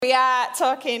We are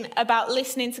talking about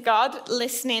listening to God,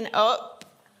 listening up.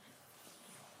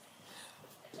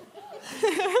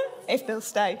 If they'll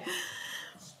stay.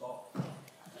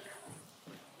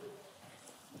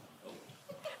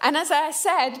 And as I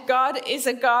said, God is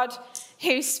a God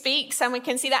who speaks, and we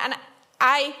can see that.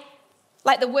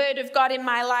 And the word of God in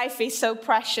my life is so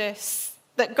precious,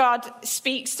 that God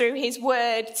speaks through his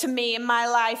word to me in my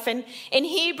life. And in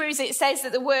Hebrews, it says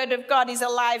that the word of God is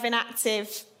alive and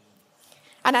active.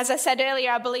 And as I said earlier,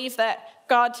 I believe that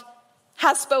God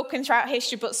has spoken throughout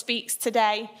history, but speaks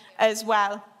today as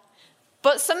well.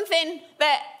 But something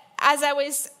that, as I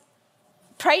was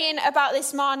praying about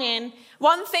this morning,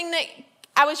 one thing that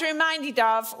I was reminded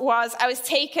of was I was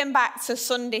taken back to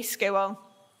Sunday school.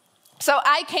 So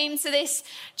I came to this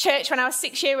church when I was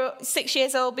 6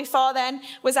 years old. Before then,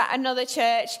 was at another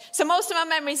church. So most of my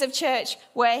memories of church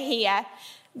were here.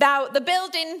 Now, the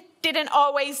building didn't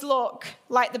always look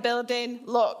like the building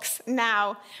looks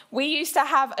now. We used to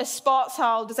have a sports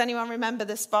hall. Does anyone remember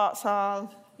the sports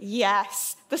hall?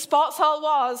 Yes. The sports hall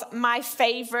was my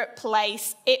favourite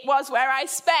place. It was where I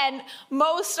spent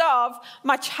most of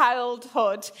my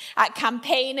childhood, at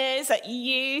campaigners, at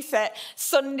youth, at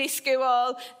Sunday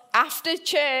school. After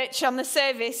church on the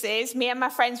services, me and my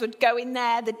friends would go in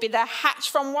there. There'd be the hatch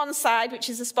from one side, which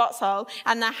is the sports hall,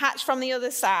 and the hatch from the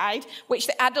other side, which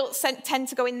the adults tend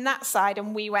to go in that side,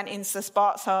 and we went into the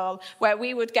sports hall, where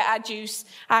we would get our juice,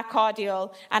 our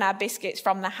cordial, and our biscuits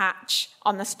from the hatch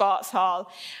on the sports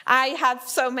hall. I have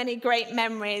so many great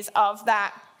memories of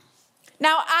that.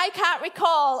 Now, I can't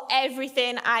recall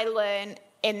everything I learned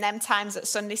in them times at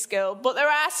Sunday school, but there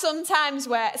are some times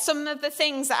where some of the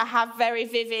things that I have very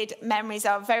vivid memories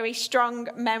of, very strong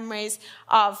memories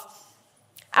of.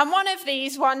 And one of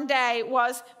these one day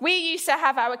was, we used to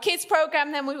have our kids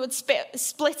program, then we would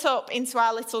split up into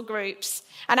our little groups.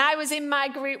 And I was in my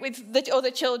group with the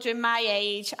other children my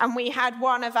age, and we had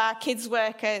one of our kids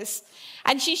workers,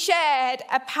 and she shared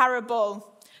a parable,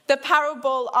 the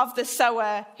parable of the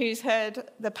sower. Who's heard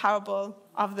the parable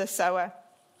of the sower?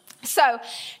 So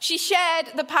she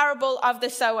shared the parable of the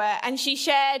sower, and she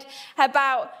shared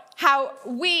about how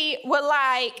we were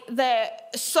like the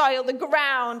soil, the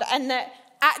ground, and that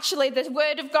actually the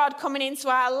word of God coming into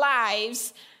our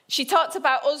lives. She talked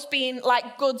about us being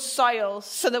like good soil,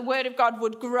 so the word of God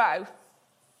would grow.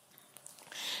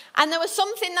 And there was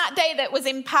something that day that was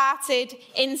imparted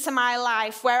into my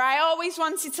life where I always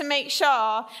wanted to make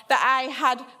sure that I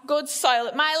had good soil,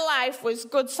 that my life was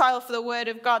good soil for the word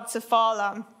of God to fall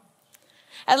on.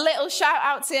 A little shout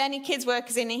out to any kids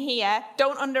workers in here.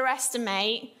 Don't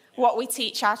underestimate what we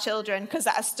teach our children, because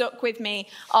that has stuck with me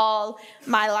all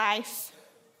my life.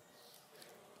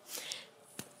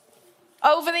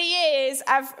 Over the years,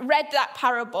 I've read that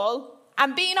parable,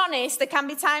 and being honest, there can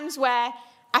be times where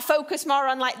I focus more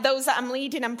on like those that I'm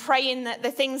leading and praying that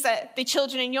the things that the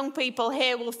children and young people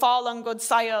here will fall on good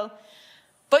soil.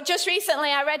 But just recently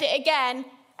I read it again,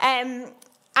 and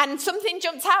something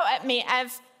jumped out at me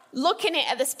of looking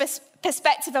at the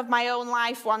perspective of my own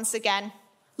life once again,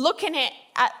 looking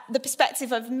at the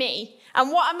perspective of me, and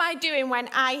what am I doing when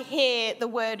I hear the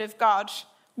word of God?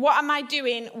 What am I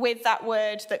doing with that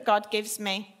word that God gives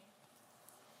me?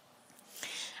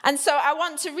 And so I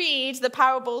want to read the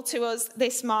parable to us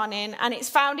this morning, and it's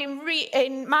found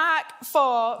in Mark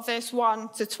 4, verse 1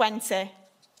 to 20.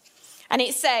 And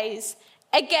it says,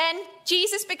 "Again,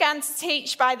 Jesus began to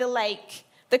teach by the lake.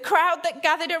 The crowd that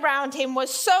gathered around him was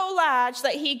so large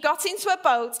that he got into a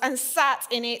boat and sat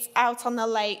in it out on the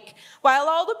lake, while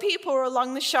all the people were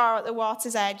along the shore at the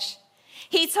water's edge.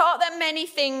 He taught them many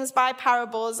things by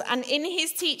parables, and in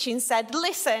his teaching said,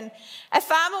 'Listen, a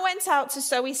farmer went out to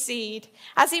sow his seed.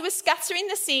 As he was scattering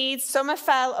the seeds, some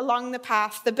fell along the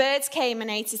path. The birds came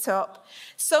and ate it up.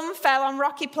 Some fell on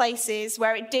rocky places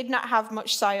where it did not have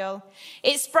much soil.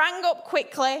 It sprang up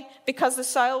quickly because the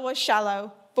soil was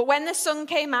shallow. But when the sun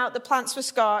came out, the plants were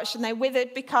scorched, and they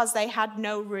withered because they had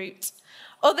no root.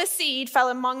 Other seed fell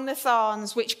among the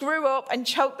thorns, which grew up and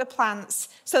choked the plants,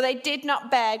 so they did not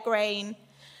bear grain.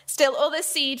 Still other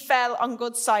seed fell on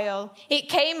good soil. It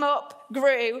came up,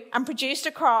 grew, and produced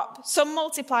a crop, some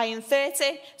multiplying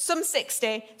 30, some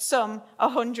 60, some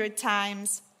 100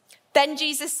 times. Then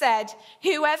Jesus said,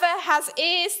 'Whoever has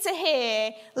ears to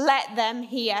hear, let them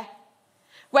hear.'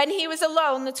 When he was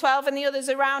alone, the 12 and the others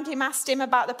around him asked him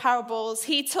about the parables.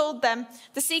 He told them,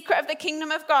 'The secret of the kingdom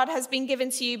of God has been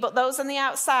given to you, but those on the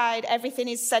outside, everything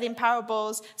is said in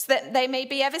parables, so that they may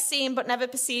be ever seeing but never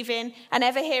perceiving, and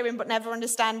ever hearing but never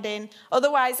understanding.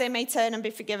 Otherwise they may turn and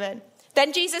be forgiven.'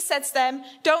 Then Jesus said to them,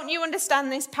 "Don't you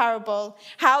understand this parable?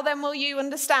 How then will you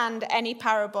understand any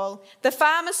parable? The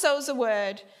farmer sows a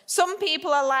word. Some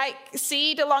people are like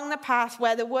seed along the path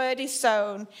where the word is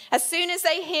sown. As soon as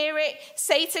they hear it,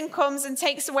 Satan comes and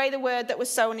takes away the word that was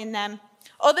sown in them.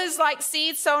 Others, like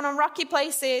seed sown on rocky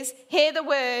places, hear the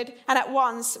word and at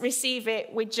once receive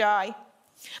it with joy.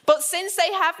 But since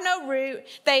they have no root,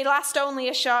 they last only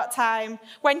a short time.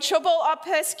 When trouble or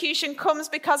persecution comes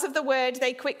because of the word,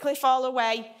 they quickly fall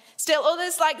away. Still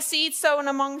others, like seed sown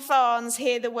among thorns,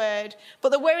 hear the word. But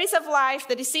the worries of life,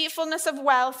 the deceitfulness of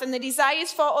wealth, and the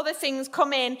desires for other things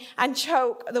come in and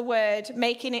choke the word,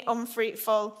 making it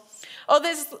unfruitful.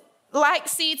 Others, like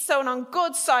seed sown on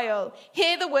good soil,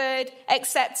 hear the word,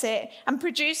 accept it, and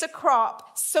produce a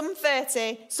crop, some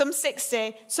 30, some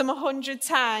 60, some 100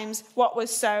 times what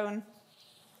was sown."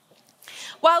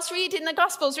 Whilst reading the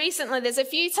Gospels recently, there's a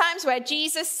few times where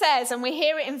Jesus says, and we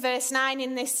hear it in verse 9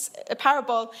 in this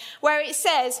parable, where it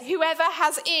says, "Whoever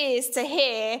has ears to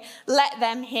hear, let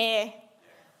them hear."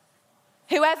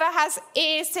 Whoever has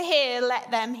ears to hear,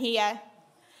 let them hear.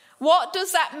 What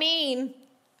does that mean?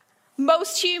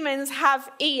 Most humans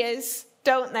have ears,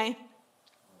 don't they?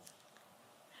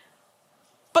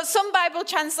 But some Bible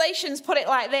translations put it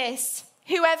like this: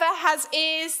 "Whoever has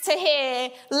ears to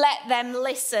hear, let them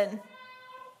listen."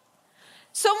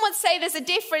 Some would say there's a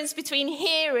difference between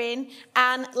hearing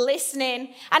and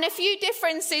listening. And a few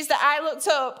differences that I looked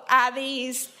up are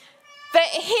these. That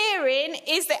hearing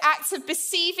is the act of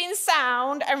perceiving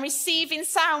sound and receiving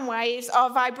sound waves or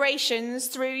vibrations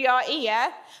through your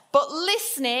ear. But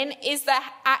listening is the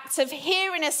act of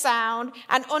hearing a sound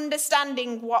and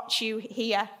understanding what you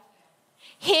hear.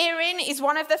 Hearing is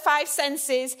one of the 5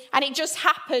 senses, and it just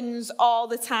happens all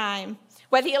the time,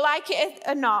 whether you like it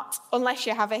or not, unless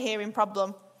you have a hearing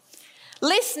problem.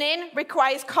 Listening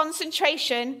requires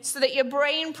concentration so that your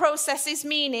brain processes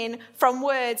meaning from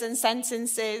words and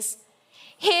sentences.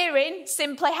 Hearing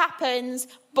simply happens,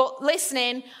 but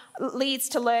listening leads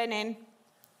to learning.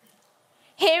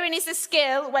 Hearing is a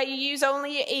skill where you use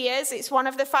only your ears. It's one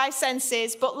of the 5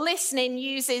 senses, but listening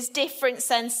uses different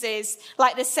senses,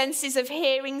 like the senses of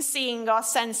hearing, seeing, or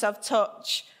sense of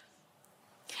touch.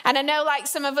 And I know, like,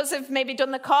 some of us have maybe done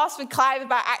the course with Clive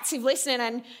about active listening,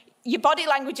 and your body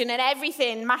language and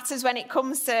everything matters when it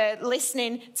comes to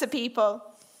listening to people.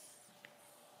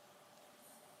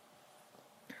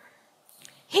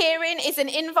 Hearing is an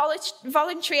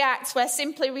involuntary act where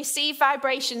simply receive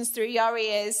vibrations through your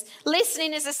ears.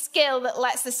 Listening is a skill that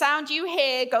lets the sound you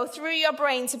hear go through your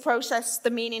brain to process the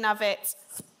meaning of it.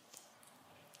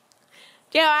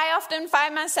 You know, I often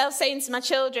find myself saying to my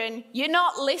children, "You're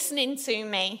not listening to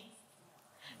me."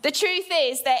 The truth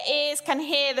is, their ears can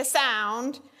hear the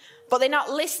sound, but they're not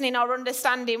listening or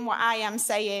understanding what I am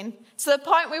saying. To the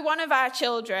point with one of our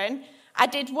children, I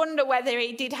did wonder whether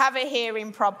he did have a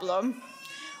hearing problem.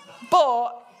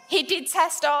 But he did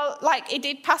pass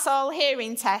all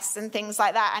hearing tests and things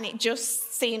like that, and it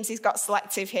just seems he's got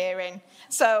selective hearing.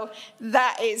 So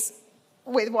that is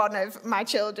with one of my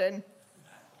children.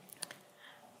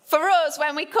 For us,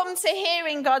 when we come to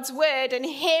hearing God's word and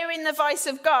hearing the voice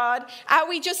of God, are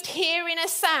we just hearing a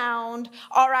sound,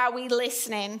 or are we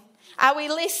listening? Are we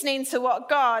listening to what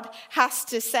God has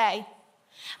to say?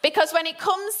 Because when it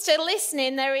comes to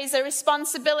listening, there is a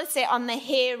responsibility on the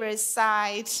hearer's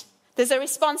side. There's a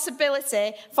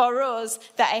responsibility for us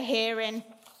that are hearing.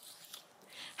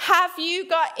 Have you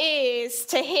got ears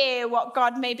to hear what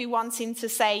God may be wanting to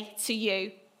say to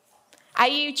you? Are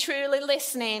you truly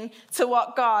listening to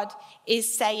what God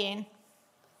is saying?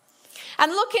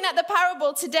 And looking at the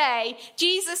parable today,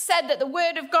 Jesus said that the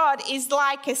word of God is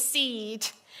like a seed.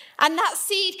 And that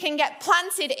seed can get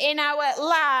planted in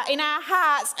our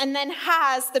hearts and then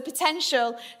has the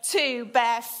potential to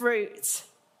bear fruit.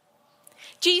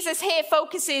 Jesus here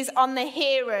focuses on the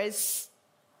hearers,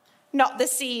 not the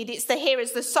seed. It's the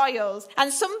hearers, the soils.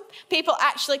 And some people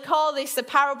actually call this the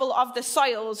parable of the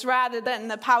soils rather than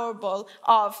the parable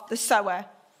of the sower.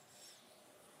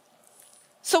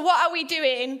 So what are we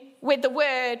doing with the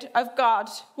word of God?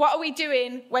 What are we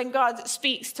doing when God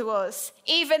speaks to us?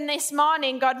 Even this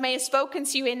morning, God may have spoken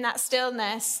to you in that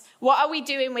stillness. What are we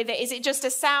doing with it? Is it just a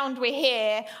sound we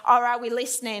hear, or are we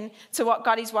listening to what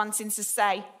God is wanting to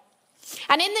say?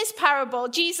 And in this parable,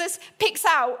 Jesus picks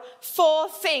out 4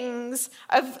 things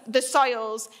of the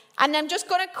soils. And I'm just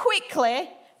going to quickly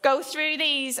go through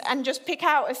these and just pick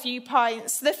out a few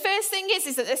points. The first thing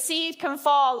is that the seed can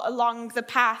fall along the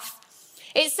path.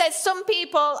 It says some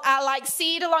people are like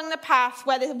seed along the path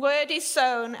where the word is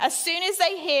sown. As soon as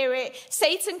they hear it,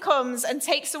 Satan comes and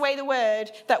takes away the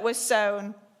word that was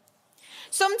sown.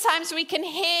 Sometimes we can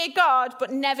hear God,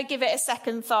 but never give it a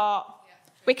second thought.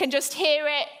 We can just hear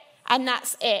it, and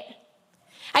that's it.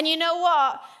 And you know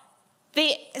what?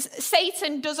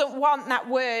 Satan doesn't want that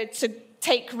word to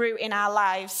take root in our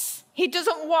lives. He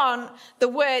doesn't want the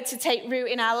word to take root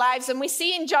in our lives. And we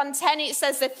see in John 10, it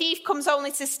says, the thief comes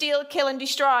only to steal, kill, and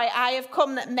destroy. I have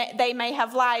come that they may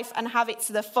have life and have it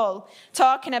to the full.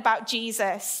 Talking about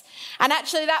Jesus. And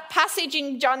actually that passage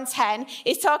in John 10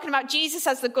 is talking about Jesus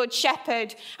as the good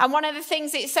shepherd. And one of the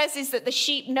things it says is that the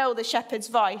sheep know the shepherd's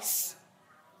voice.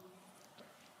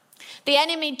 The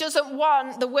enemy doesn't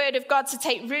want the word of God to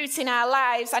take root in our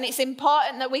lives. And it's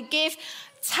important that we give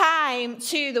time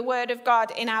to the word of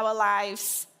God in our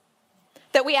lives,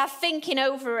 that we are thinking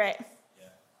over it.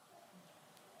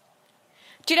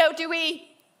 Do we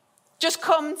just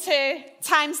come to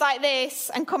times like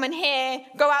this and come and hear,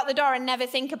 go out the door and never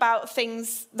think about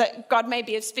things that God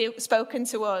maybe has spoken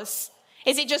to us?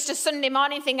 Is it just a Sunday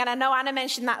morning thing? And I know Anna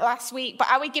mentioned that last week, but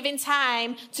are we giving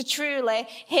time to truly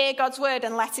hear God's word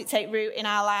and let it take root in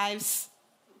our lives?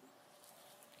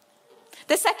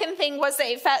 The second thing was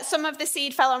that some of the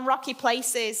seed fell on rocky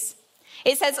places.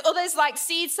 It says, others like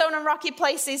seed sown on rocky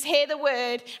places hear the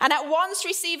word and at once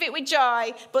receive it with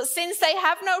joy, but since they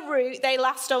have no root, they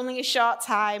last only a short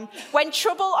time. When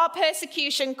trouble or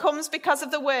persecution comes because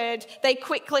of the word, they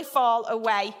quickly fall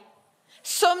away.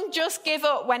 Some just give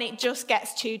up when it just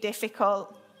gets too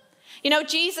difficult.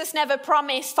 Jesus never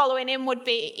promised following him would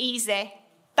be easy.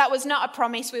 That was not a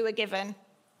promise we were given.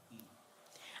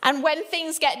 And when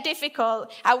things get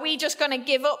difficult, are we just going to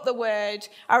give up the word,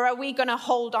 or are we going to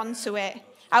hold on to it?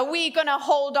 Are we going to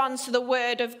hold on to the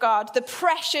word of God, the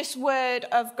precious word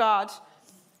of God?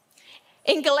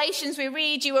 In Galatians, we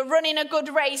read, you are running a good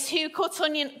race. Who cut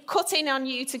in on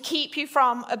you to keep you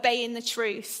from obeying the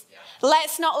truth?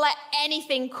 Let's not let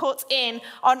anything cut in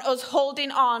on us holding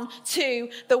on to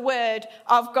the word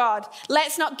of God.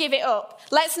 Let's not give it up.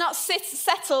 Let's not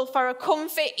settle for a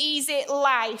comfort, easy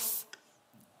life.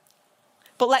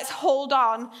 But let's hold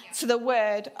on to the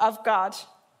word of God.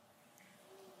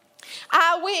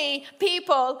 Are we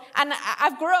people, and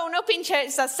I've grown up in church,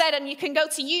 as I said, and you can go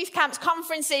to youth camps,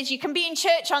 conferences, you can be in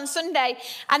church on Sunday,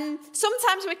 and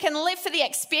sometimes we can live for the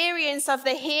experience of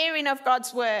the hearing of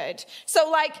God's word. So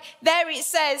like there it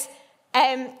says,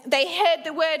 they heard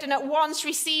the word and at once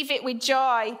receive it with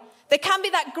joy. There can be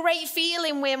that great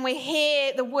feeling when we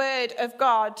hear the word of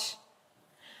God.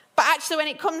 But actually when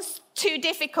it comes too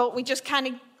difficult, we just kind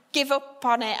of give up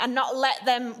on it and not let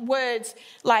them words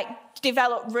like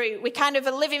develop root. We kind of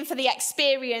are living for the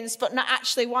experience, but not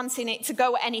actually wanting it to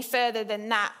go any further than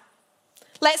that.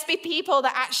 Let's be people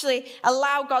that actually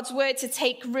allow God's word to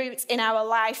take root in our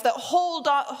life, that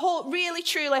really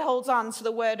truly holds on to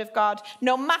the word of God,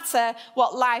 no matter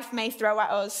what life may throw at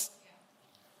us.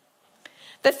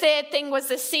 The third thing was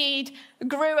the seed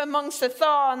grew amongst the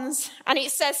thorns. And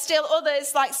it says, still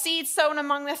others, like seed sown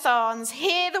among the thorns,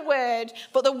 hear the word,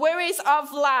 but the worries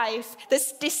of life, the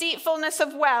deceitfulness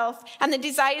of wealth, and the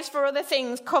desires for other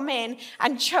things come in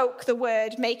and choke the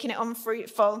word, making it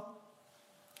unfruitful.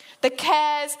 The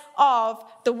cares of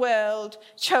the world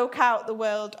choke out the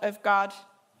word of God.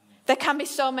 There can be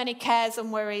so many cares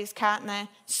and worries, can't there?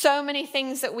 So many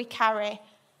things that we carry.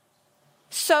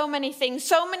 So many things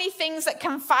that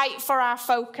can fight for our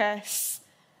focus.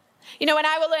 When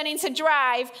I was learning to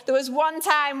drive, there was one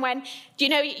time when,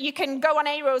 you can go on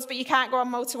A roads, but you can't go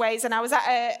on motorways. And I was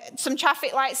at some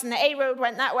traffic lights and the A road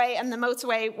went that way and the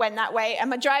motorway went that way. And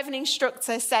my driving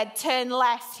instructor said, turn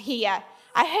left here.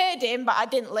 I heard him, but I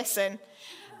didn't listen.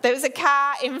 There was a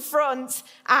car in front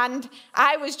and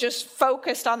I was just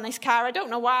focused on this car. I don't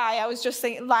know why. I was just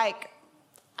thinking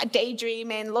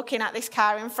daydreaming, looking at this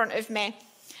car in front of me.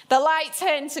 The light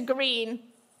turned to green.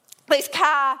 This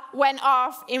car went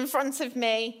off in front of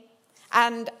me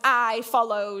and I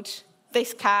followed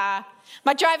this car.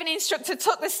 My driving instructor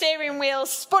took the steering wheel,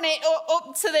 spun it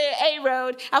up to the A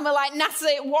road and we're like,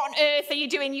 Natalie, what on earth are you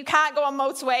doing? You can't go on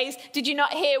motorways. Did you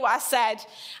not hear what I said?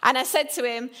 And I said to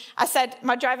him,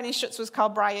 my driving instructor was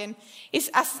called Brian.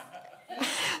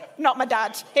 Not my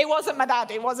dad. It wasn't my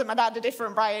dad, a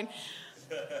different Brian.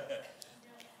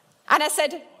 And I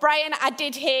said, Brian, I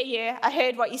did hear you. I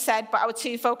heard what you said, but I was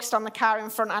too focused on the car in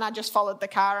front and I just followed the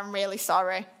car. I'm really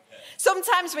sorry.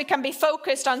 Sometimes we can be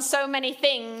focused on so many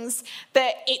things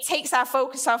that it takes our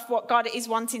focus off what God is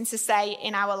wanting to say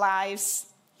in our lives.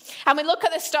 And we look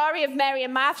at the story of Mary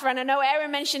and Martha, and I know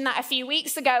Aaron mentioned that a few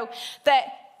weeks ago, that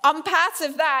on part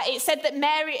of that, it said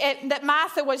that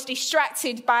Martha was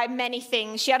distracted by many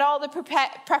things. She had all the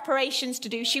preparations to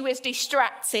do. She was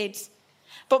distracted.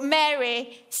 But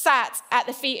Mary sat at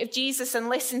the feet of Jesus and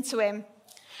listened to him.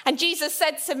 And Jesus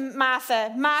said to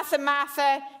Martha, Martha,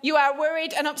 Martha, you are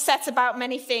worried and upset about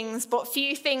many things, but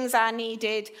few things are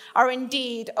needed, or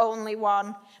indeed only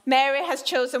one. Mary has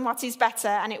chosen what is better,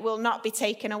 and it will not be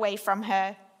taken away from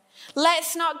her.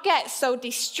 Let's not get so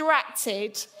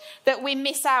distracted that we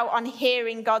miss out on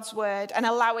hearing God's word and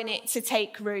allowing it to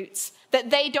take root,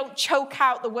 that they don't choke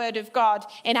out the word of God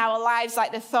in our lives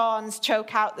like the thorns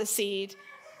choke out the seed.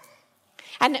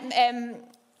 And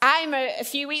a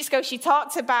few weeks ago, she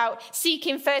talked about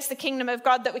seeking first the kingdom of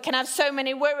God, that we can have so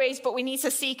many worries, but we need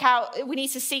to seek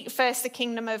first the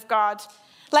kingdom of God.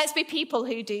 Let's be people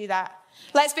who do that.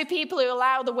 Let's be people who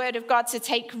allow the word of God to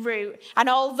take root. And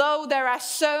although there are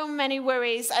so many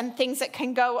worries and things that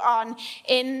can go on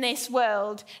in this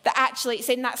world, that actually it's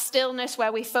in that stillness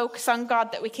where we focus on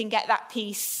God that we can get that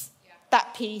peace. Yeah.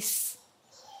 That peace.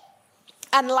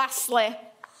 And lastly,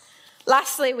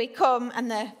 we come, and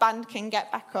the band can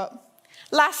get back up.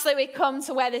 Lastly, we come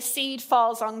to where the seed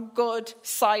falls on good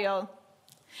soil.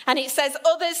 And it says,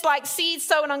 others like seed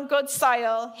sown on good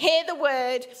soil, hear the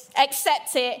word,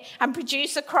 accept it, and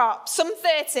produce a crop. Some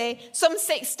 30, some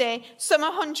 60, some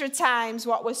 100 times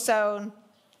what was sown.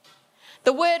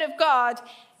 The word of God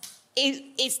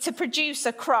is to produce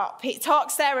a crop. It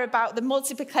talks there about the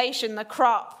multiplication, the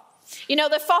crop. You know,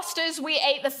 the Fosters, we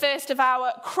ate the first of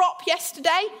our crop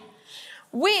yesterday.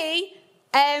 We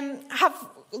have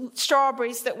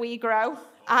strawberries that we grow.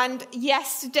 And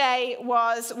yesterday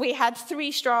we had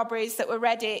 3 strawberries that were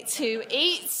ready to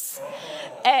eat.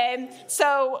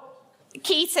 So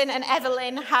Keaton and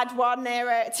Evelyn had one.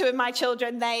 They're 2 of my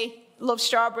children. They love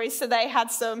strawberries, so they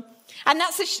had some. And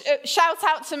that's a shout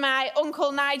out to my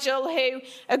Uncle Nigel, who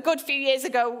a good few years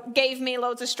ago gave me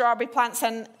loads of strawberry plants,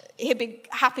 and he'd be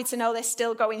happy to know they're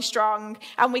still going strong.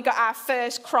 And we got our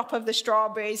first crop of the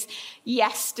strawberries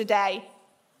yesterday.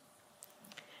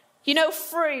 You know,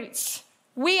 fruit.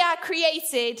 We are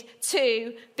created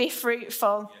to be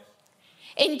fruitful.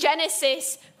 In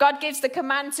Genesis, God gives the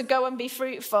command to go and be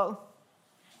fruitful.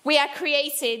 We are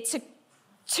created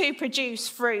to produce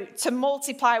fruit, to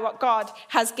multiply what God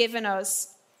has given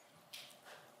us.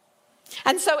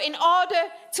 And so in order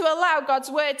to allow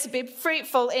God's word to be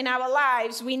fruitful in our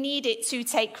lives, we need it to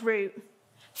take root.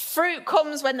 Fruit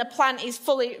comes when the plant is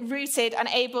fully rooted and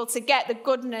able to get the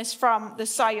goodness from the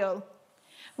soil.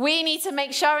 We need to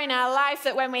make sure in our life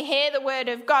that when we hear the word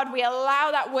of God, we allow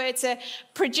that word to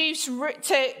produce,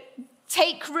 to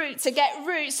take root, to get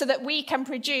root so that we can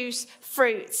produce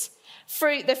fruit.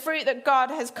 The fruit that God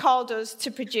has called us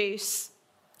to produce.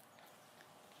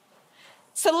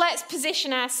 So let's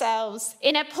position ourselves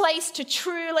in a place to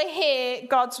truly hear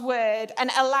God's word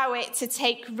and allow it to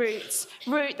take root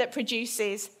that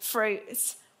produces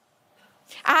fruit.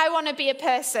 I want to be a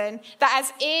person that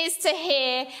has ears to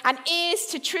hear and ears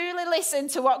to truly listen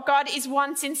to what God is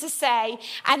wanting to say,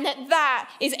 and that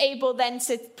is able then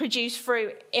to produce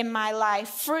fruit in my life,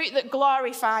 fruit that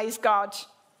glorifies God.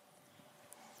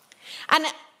 And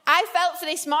I felt for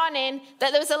this morning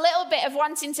that there was a little bit of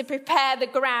wanting to prepare the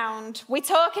ground. We're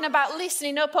talking about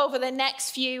listening up over the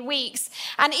next few weeks.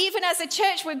 And even as a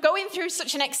church, we're going through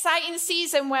such an exciting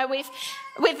season where with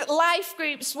life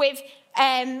groups, we've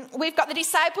got the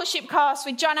discipleship course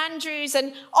with John Andrews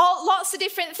and lots of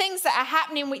different things that are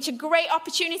happening, which are great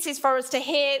opportunities for us to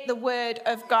hear the word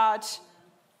of God.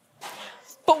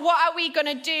 But what are we going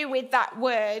to do with that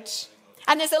word?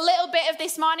 And there's a little bit of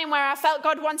this morning where I felt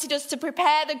God wanted us to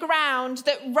prepare the ground,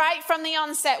 that right from the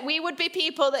onset, we would be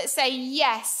people that say,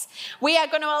 yes, we are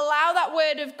going to allow that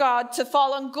word of God to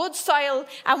fall on good soil,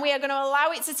 and we are going to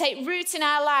allow it to take root in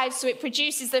our lives so it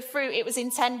produces the fruit it was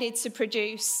intended to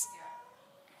produce.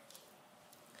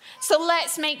 So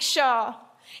let's make sure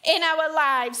in our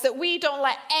lives that we don't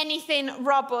let anything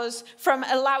rob us from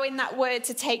allowing that word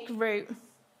to take root.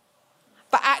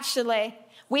 But actually,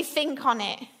 we think on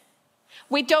it.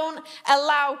 We don't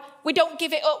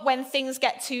give it up when things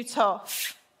get too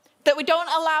tough. That we don't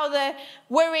allow the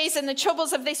worries and the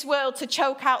troubles of this world to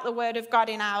choke out the word of God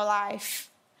in our life.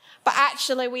 But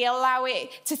actually, we allow it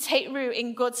to take root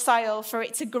in good soil for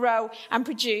it to grow and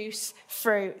produce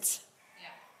fruit.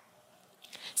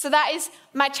 So that is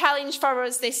my challenge for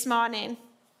us this morning.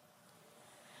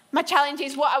 My challenge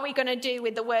is, what are we going to do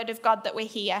with the word of God that we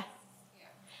hear?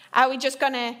 Are we just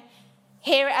going to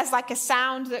hear it as like a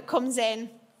sound that comes in,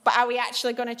 but are we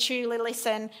actually going to truly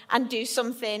listen and do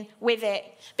something with it?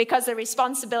 Because the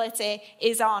responsibility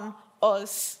is on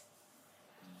us.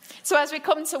 So as we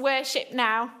come to worship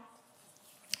now,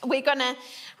 we're going to,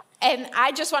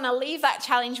 I just want to leave that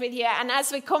challenge with you. And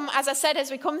as we come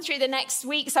through the next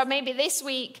weeks, or maybe this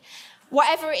week,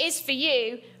 whatever it is for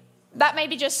you, that may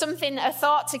be just something, a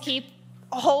thought to keep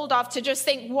hold of to just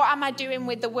think, what am I doing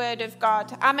with the word of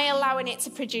God? Am I allowing it to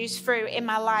produce fruit in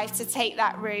my life, to take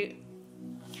that root?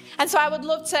 And so I would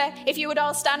love to, if you would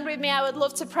all stand with me, I would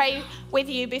love to pray with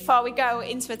you before we go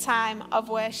into a time of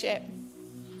worship.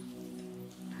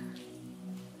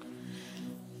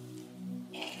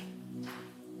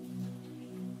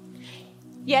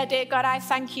 Yeah, dear God, I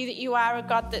thank you that you are a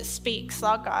God that speaks,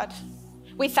 Lord God.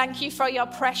 We thank you for your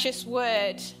precious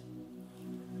word.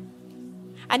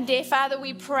 And dear Father,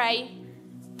 we pray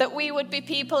that we would be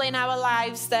people in our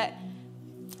lives that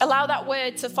allow that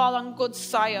word to fall on good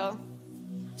soil.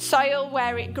 Soil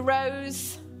where it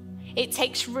grows, it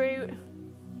takes root,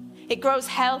 it grows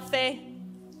healthy,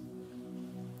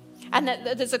 and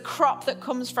that there's a crop that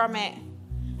comes from it,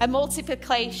 a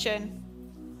multiplication,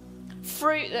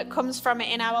 fruit that comes from it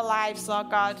in our lives,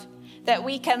 Lord God, that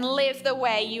we can live the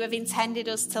way you have intended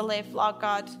us to live, Lord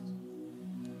God.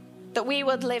 That we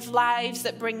would live lives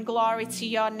that bring glory to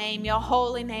your name, your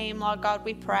holy name, Lord God,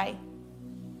 we pray.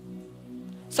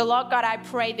 So, Lord God, I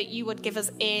pray that you would give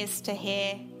us ears to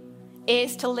hear,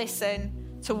 ears to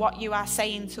listen to what you are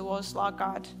saying to us, Lord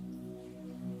God.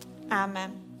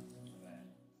 Amen.